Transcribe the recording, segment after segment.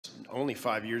only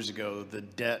 5 years ago, the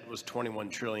debt was 21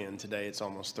 trillion. Today, it's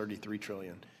almost 33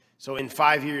 trillion. So in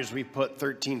 5 years, we put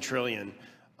 13 trillion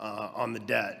on the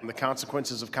debt. And the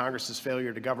consequences of Congress's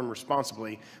failure to govern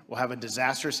responsibly will have a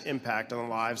disastrous impact on the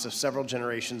lives of several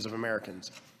generations of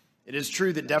Americans. It is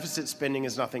true that deficit spending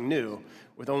is nothing new.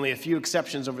 With only a few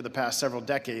exceptions over the past several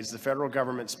decades, the federal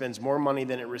government spends more money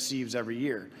than it receives every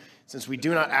year. Since we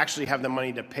do not actually have the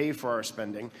money to pay for our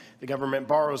spending, the government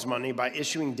borrows money by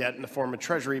issuing debt in the form of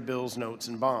treasury bills, notes,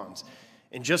 and bonds.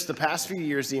 In just the past few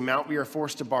years, the amount we are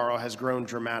forced to borrow has grown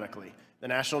dramatically. The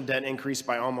national debt increased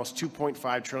by almost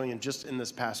 2.5 trillion just in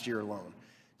this past year alone.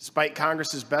 Despite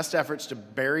Congress's best efforts to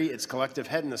bury its collective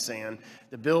head in the sand,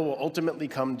 the bill will ultimately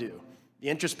come due. The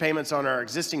interest payments on our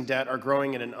existing debt are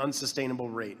growing at an unsustainable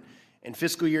rate. In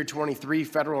fiscal year 23,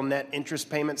 federal net interest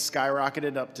payments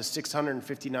skyrocketed up to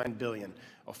 $659 billion,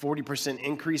 a 40%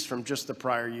 increase from just the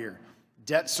prior year.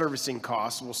 Debt servicing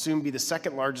costs will soon be the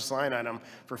second largest line item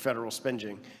for federal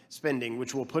spending,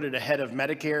 which will put it ahead of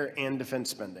Medicare and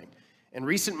defense spending. In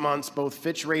recent months, both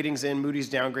Fitch Ratings and Moody's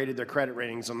downgraded their credit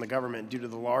ratings on the government due to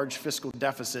the large fiscal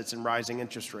deficits and rising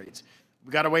interest rates.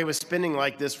 We got away with spending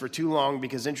like this for too long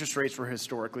because interest rates were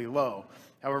historically low.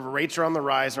 However, rates are on the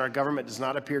rise and our government does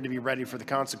not appear to be ready for the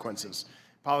consequences.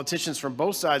 Politicians from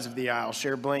both sides of the aisle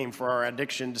share blame for our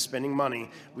addiction to spending money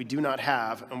we do not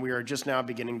have, and we are just now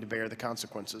beginning to bear the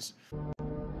consequences.